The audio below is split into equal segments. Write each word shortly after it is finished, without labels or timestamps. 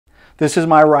This is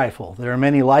my rifle. There are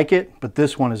many like it, but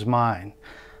this one is mine.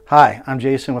 Hi, I'm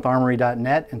Jason with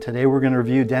Armory.net, and today we're going to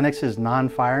review DENIX's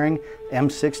non-firing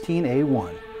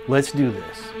M16A1. Let's do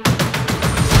this.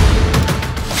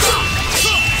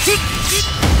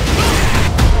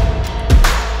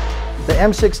 The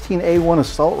M16A1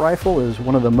 assault rifle is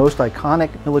one of the most iconic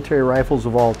military rifles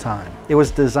of all time. It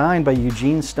was designed by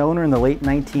Eugene Stoner in the late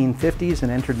 1950s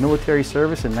and entered military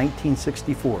service in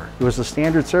 1964. It was a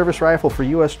standard service rifle for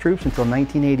U.S. troops until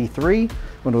 1983,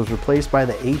 when it was replaced by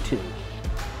the A2.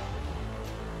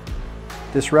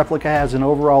 This replica has an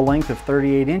overall length of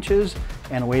 38 inches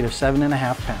and a weight of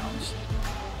 7.5 pounds.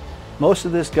 Most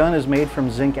of this gun is made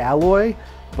from zinc alloy,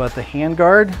 but the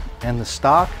handguard and the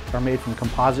stock are made from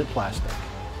composite plastic.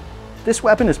 This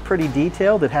weapon is pretty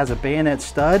detailed. It has a bayonet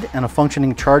stud and a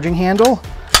functioning charging handle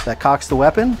that cocks the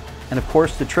weapon, and of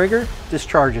course the trigger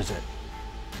discharges it.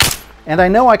 And I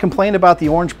know I complain about the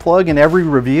orange plug in every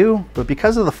review, but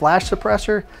because of the flash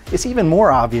suppressor, it's even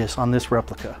more obvious on this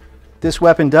replica. This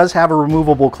weapon does have a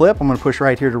removable clip. I'm going to push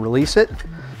right here to release it.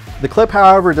 The clip,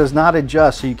 however, does not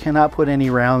adjust, so you cannot put any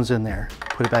rounds in there.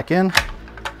 Put it back in.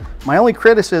 My only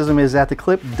criticism is that the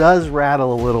clip does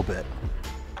rattle a little bit.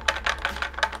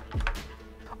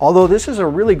 Although this is a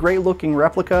really great looking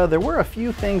replica, there were a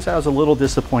few things I was a little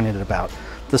disappointed about.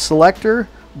 The selector,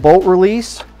 bolt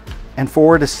release, and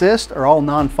forward assist are all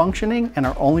non-functioning and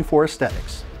are only for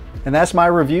aesthetics. And that's my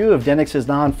review of DENIX's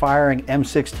non-firing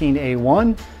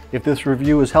M16A1. If this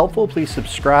review was helpful, please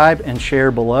subscribe and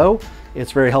share below.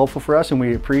 It's very helpful for us and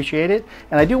we appreciate it.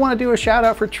 And I do want to do a shout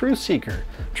out for Truth Seeker.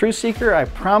 Truth Seeker, I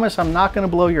promise I'm not going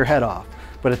to blow your head off.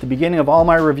 But at the beginning of all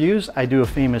my reviews, I do a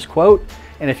famous quote.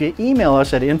 And if you email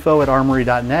us at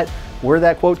info@armory.net where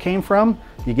that quote came from,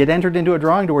 you get entered into a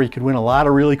drawing to where you could win a lot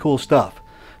of really cool stuff.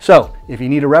 So if you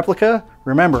need a replica,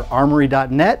 remember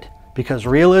Armory.net, because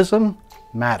realism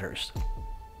matters.